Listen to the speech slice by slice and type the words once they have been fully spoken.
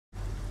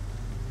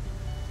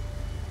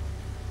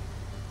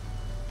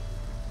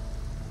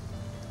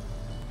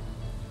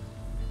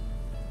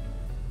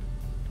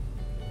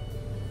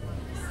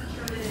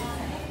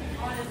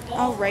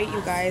Alright, you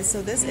guys,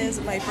 so this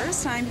is my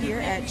first time here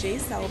at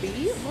Selby.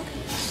 Look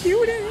how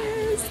cute it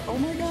is! Oh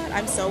my god,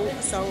 I'm so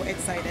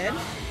excited.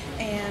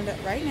 And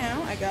right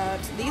now I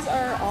got, these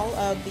are all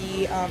of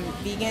the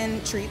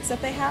vegan treats that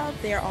they have.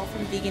 They are all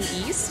from Vegan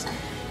East.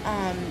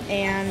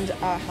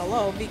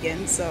 Hello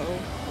vegan, so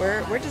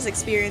we're just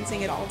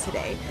experiencing it all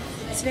today.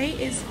 Today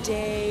is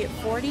day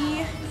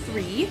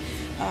 43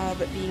 of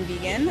being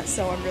vegan,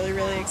 so I'm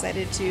really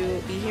excited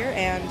to be here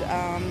and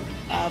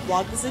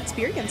vlog this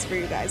experience for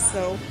you guys.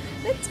 So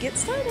let's get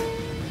started.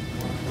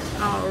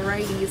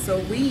 Alrighty, so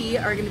we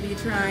are going to be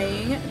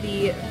trying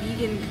the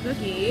vegan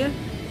cookie.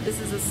 This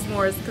is a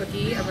s'mores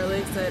cookie. I'm really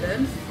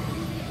excited.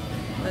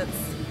 Let's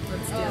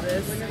do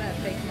this. Look at that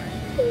fake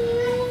marshmallow.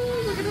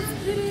 Oh, look at us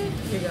get it.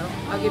 Here you go.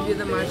 I'll give you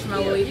the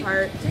marshmallowy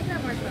part. Take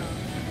that marshmallow.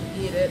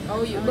 Eat it.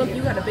 Oh, you look,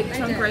 you got a big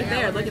chunk right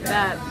there. Look at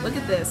that. Look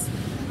at this.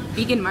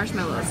 Vegan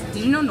marshmallows.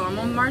 Did you know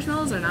normal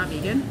marshmallows are not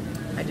vegan?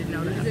 I didn't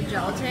know that. Is it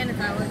gelatin? Is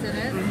that what's in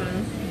it?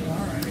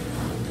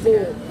 Mm-hmm.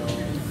 Oh,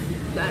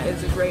 that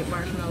is a great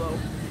marshmallow.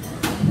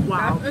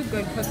 Wow. That's a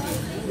good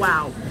cookie.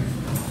 Wow.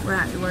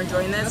 We're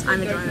enjoying this.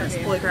 I'm enjoying this.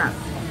 Holy crap.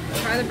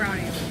 Try the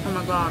brownie. Oh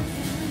my god.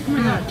 Oh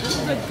my god, this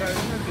is a good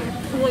cookie.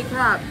 Holy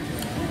crap.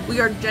 We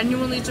are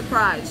genuinely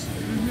surprised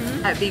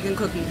at vegan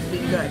cookies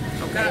being good.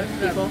 Okay,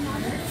 people?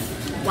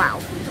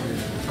 Wow.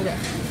 Okay.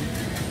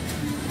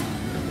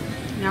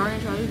 Now we're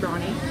gonna try this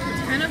brownie.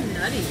 It's kind of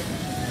nutty.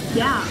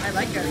 Yeah. I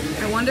like it.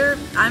 I wonder,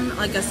 I'm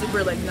like a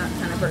super like nut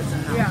kind of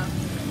person though. Yeah.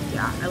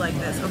 Yeah, I like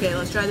this. Okay,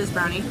 let's try this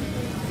brownie.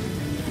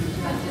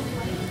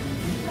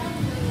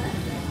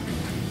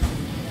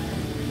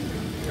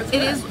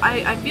 It is.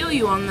 I feel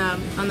you on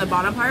the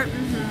bottom part.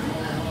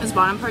 This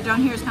bottom part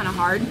down here is kind of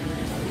hard.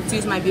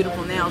 Excuse my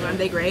beautiful nails. Aren't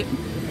they great?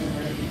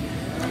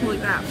 Holy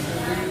crap.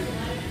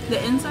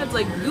 The inside's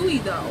like gooey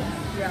though.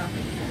 Yeah.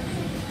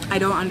 I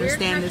don't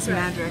understand this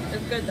magic.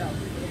 It's good though.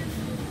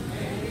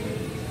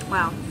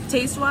 Wow.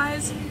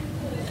 Taste-wise,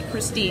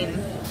 pristine.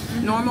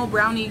 Normal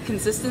brownie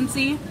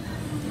consistency,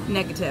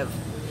 negative.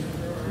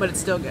 But it's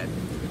still good.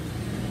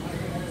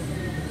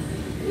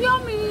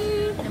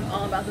 Yummy! I'm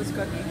all about this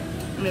cookie.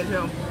 Me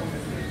too.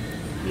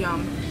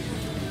 Yum.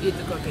 Eat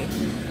the cookie.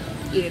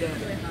 Eat it. I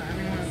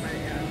don't want to bite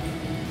it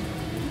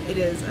yet. It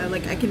is.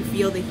 I can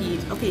feel the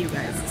heat. Okay, you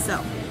guys.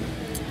 So,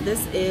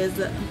 this is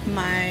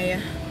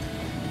my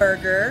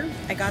burger.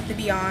 I got the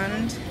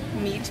Beyond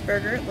Meat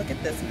burger. Look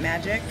at this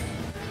magic.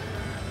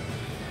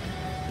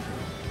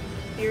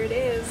 Here it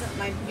is,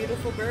 my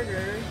beautiful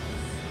burger.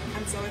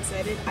 I'm so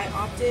excited. I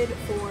opted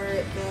for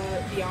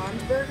the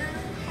Beyond Burger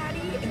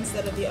patty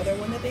instead of the other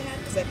one that they had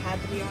because I've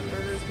had the Beyond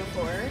Burgers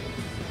before.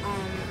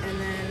 And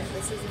then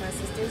this is my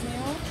sister's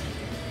meal.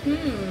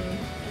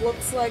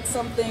 Looks like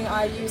something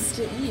I used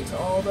to eat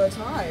all the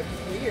time.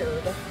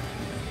 Weird.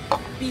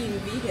 Being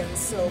vegan's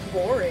so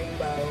boring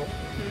though.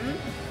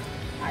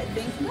 I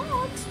think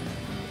not.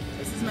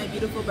 This is my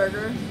beautiful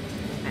burger.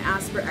 I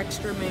asked for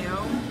extra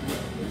mayo.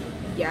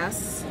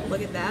 Yes,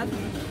 look at that.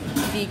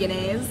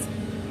 Veganese.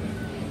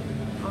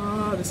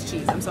 Oh, this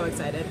cheese. I'm so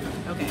excited.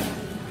 Okay.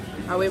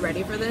 Are we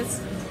ready for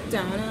this?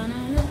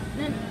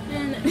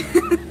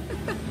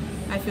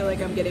 I feel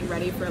like I'm getting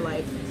ready for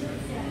like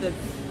the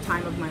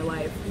time of my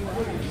life.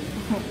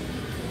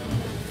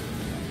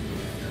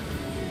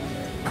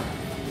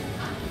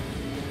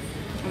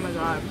 Oh my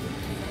god.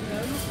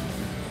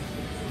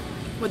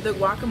 With the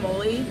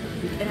guacamole,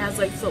 it has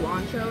like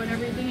cilantro and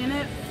everything in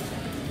it.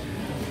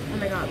 Oh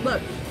my god,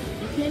 look.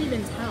 You can't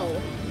even tell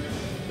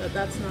that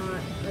that's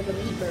not like a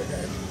meat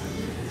burger.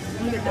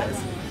 Look at this.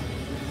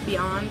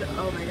 Beyond,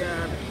 oh my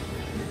god.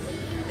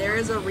 There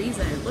is a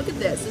reason. Look at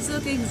this. This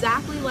looks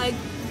exactly like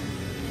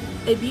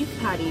a beef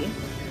patty,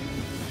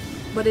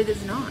 but it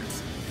is not.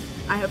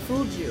 I have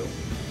fooled you.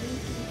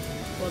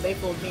 Well, they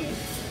fooled me.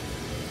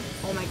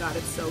 Oh my god,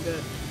 it's so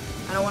good.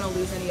 I don't want to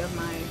lose any of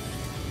my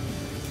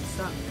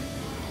stuff.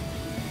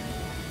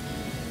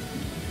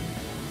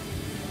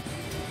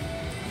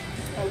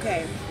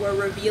 Okay, we're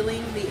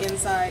revealing the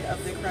inside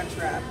of the crunch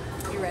wrap.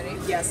 You ready?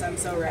 Yes, I'm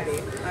so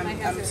ready.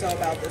 I'm so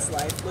about this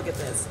life. Look at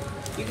this.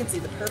 You can see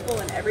the purple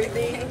and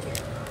everything.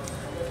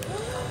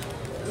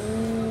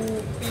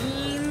 Ooh,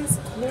 beans,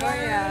 corn. Oh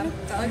yeah,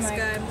 that looks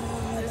good.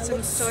 There's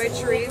some soy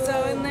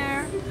chorizo in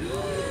there.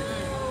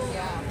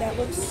 Yeah. That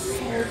looks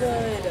so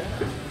good.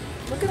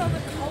 Look at all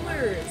the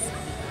colors.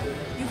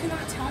 You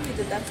cannot tell me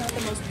that that's not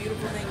the most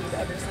beautiful thing you've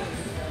ever seen.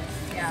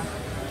 Yeah.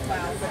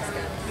 Wow, looks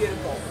good.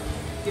 Beautiful.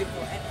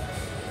 Beautiful. And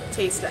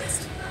taste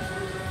test.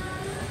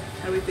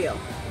 How do we feel?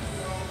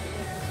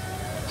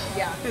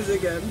 Yeah. Is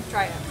it good?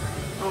 Try it.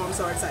 Oh, I'm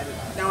so excited.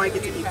 Now I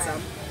get to eat Try it.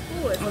 some.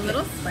 Ooh, it's a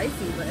little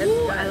spicy, but it's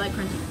Ooh, good. I like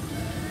crunchy.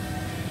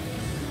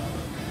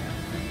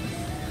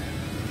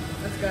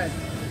 That's good.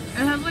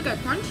 It has like a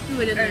crunch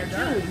to it in there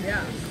too.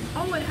 Yeah.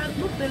 Oh, it has,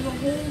 look, there's a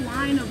whole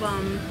line of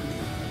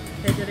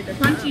They did a good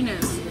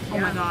crunchiness. job. Oh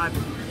Yeah. my god.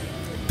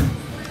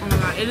 Oh my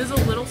god. It is a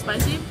little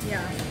spicy,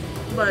 Yeah.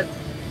 but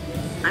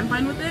I'm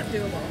fine with it.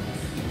 Doable.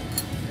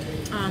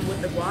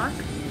 With the guac.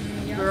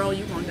 Yeah. Girl,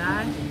 you gonna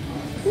die.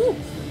 Whew.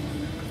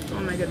 Oh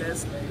my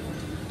goodness.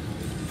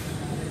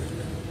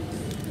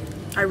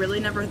 I really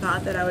never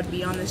thought that I would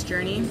be on this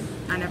journey.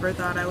 I never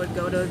thought I would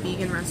go to a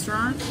vegan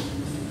restaurant.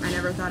 I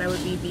never thought I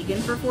would be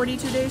vegan for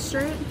 42 days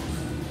straight.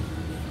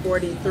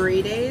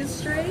 43 days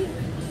straight.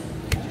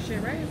 Get your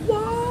shit right.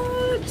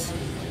 What?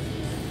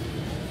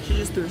 She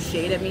just threw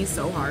shade at me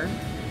so hard.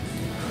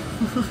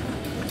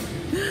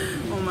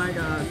 Oh my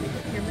god.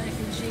 Your mac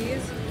and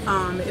cheese?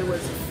 It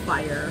was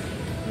fire.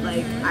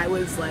 Like, I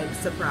was like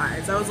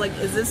surprised. I was like,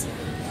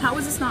 how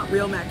is this not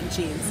real mac and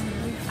cheese?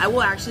 I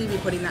will actually be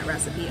putting that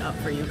recipe up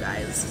for you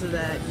guys so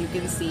that you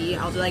can see.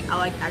 I'll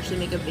actually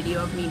make a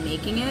video of me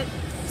making it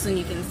so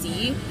you can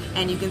see,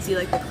 and you can see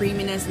like the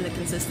creaminess and the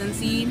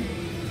consistency.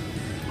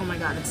 Oh my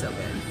god, it's so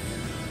good.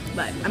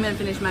 But I'm gonna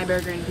finish my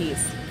burger in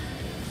peace.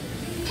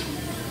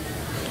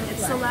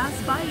 It's the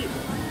last bite.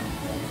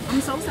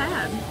 I'm so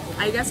sad.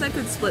 I guess I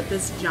could split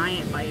this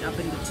giant bite up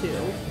into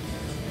two,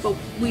 but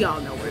we all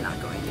know we're not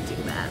going to do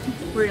that.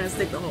 We're gonna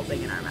stick the whole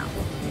thing in our mouth.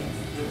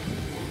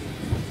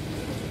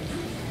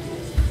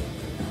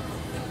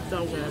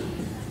 So good.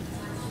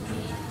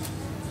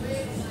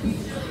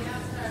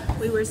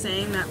 We were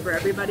saying that for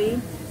everybody who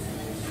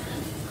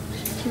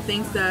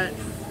thinks that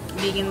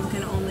vegans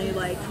can only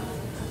like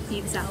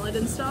eat salad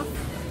and stuff,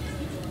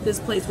 this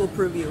place will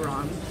prove you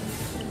wrong,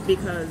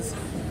 because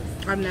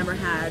I've never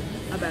had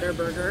a better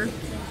burger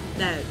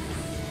that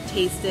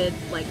tasted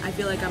like, I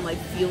feel like I'm like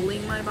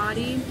fueling my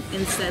body,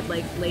 instead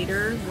like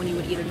later when you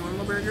would eat a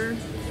normal burger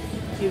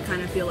you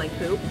kind of feel like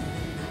poop.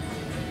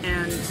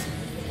 And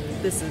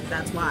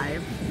that's why,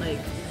 like,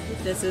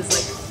 this is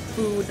like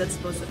food that's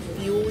supposed to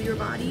fuel your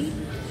body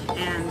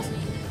and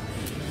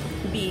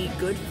be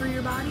good for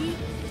your body,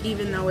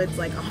 even though it's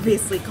like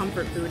obviously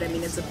comfort food. I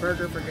mean, it's a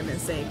burger for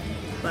goodness sake,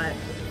 but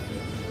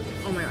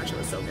oh my gosh, it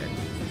was so good.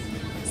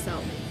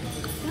 So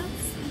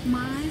that's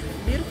my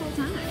beautiful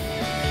time.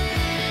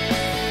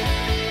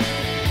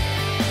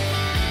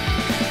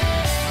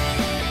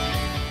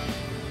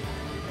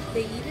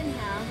 They even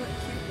have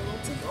cute little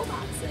to-go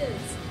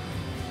boxes.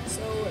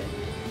 So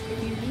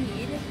if you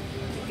need,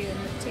 you can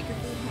take your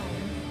food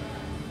home.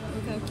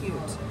 Look how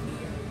cute.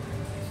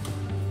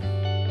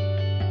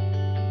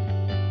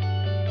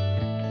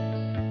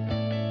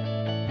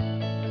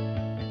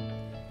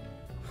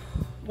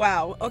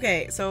 Wow.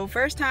 Okay, so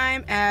first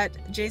time at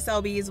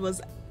Selby's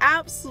was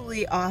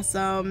absolutely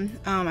awesome.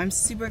 I'm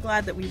super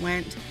glad that we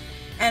went,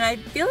 and I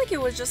feel like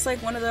it was just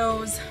like one of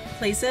those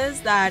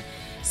places that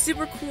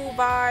super cool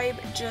vibe,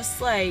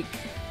 just like,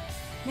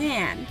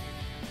 man,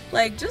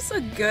 like just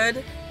a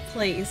good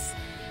place.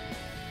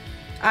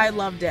 I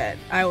loved it.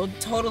 I will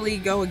totally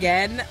go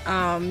again.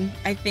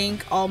 I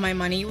think all my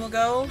money will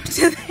go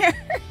to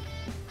there.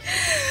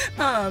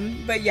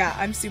 But yeah,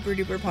 I'm super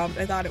duper pumped.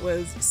 I thought it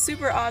was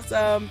super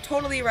awesome.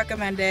 Totally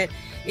recommend it.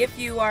 If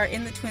you are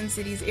in the Twin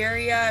Cities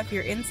area, if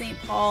you're in St.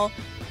 Paul,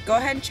 go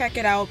ahead and check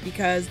it out,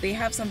 because they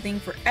have something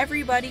for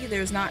everybody.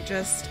 There's not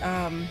just,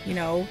 you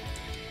know,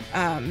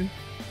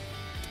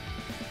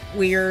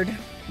 weird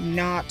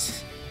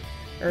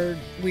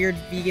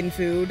vegan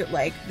food.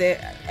 Like,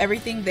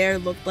 everything there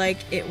looked like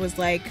it was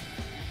like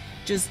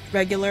just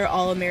regular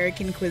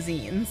all-American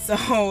cuisine.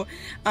 So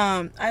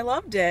I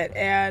loved it,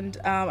 and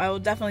I will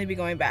definitely be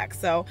going back.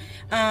 So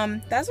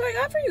that's what I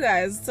got for you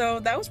guys. So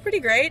that was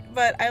pretty great,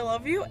 but I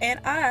love you, and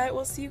I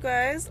will see you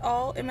guys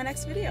all in my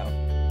next video.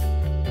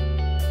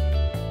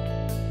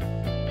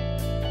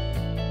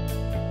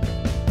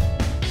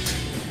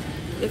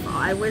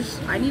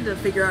 I need to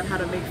figure out how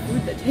to make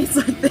food that tastes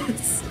like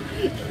this.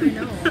 I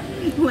know.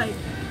 Like,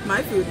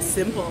 my food's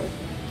simple.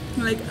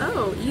 Like,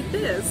 oh, eat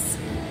this.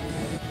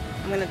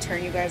 I'm gonna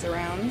turn you guys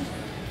around.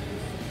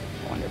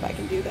 I wonder if I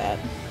can do that.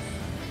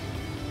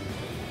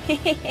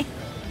 I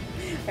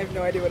have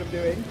no idea what I'm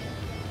doing.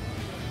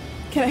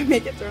 Can I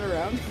make it turn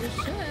around? You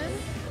should.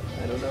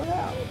 I don't know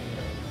how.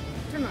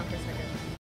 Turn on for a second.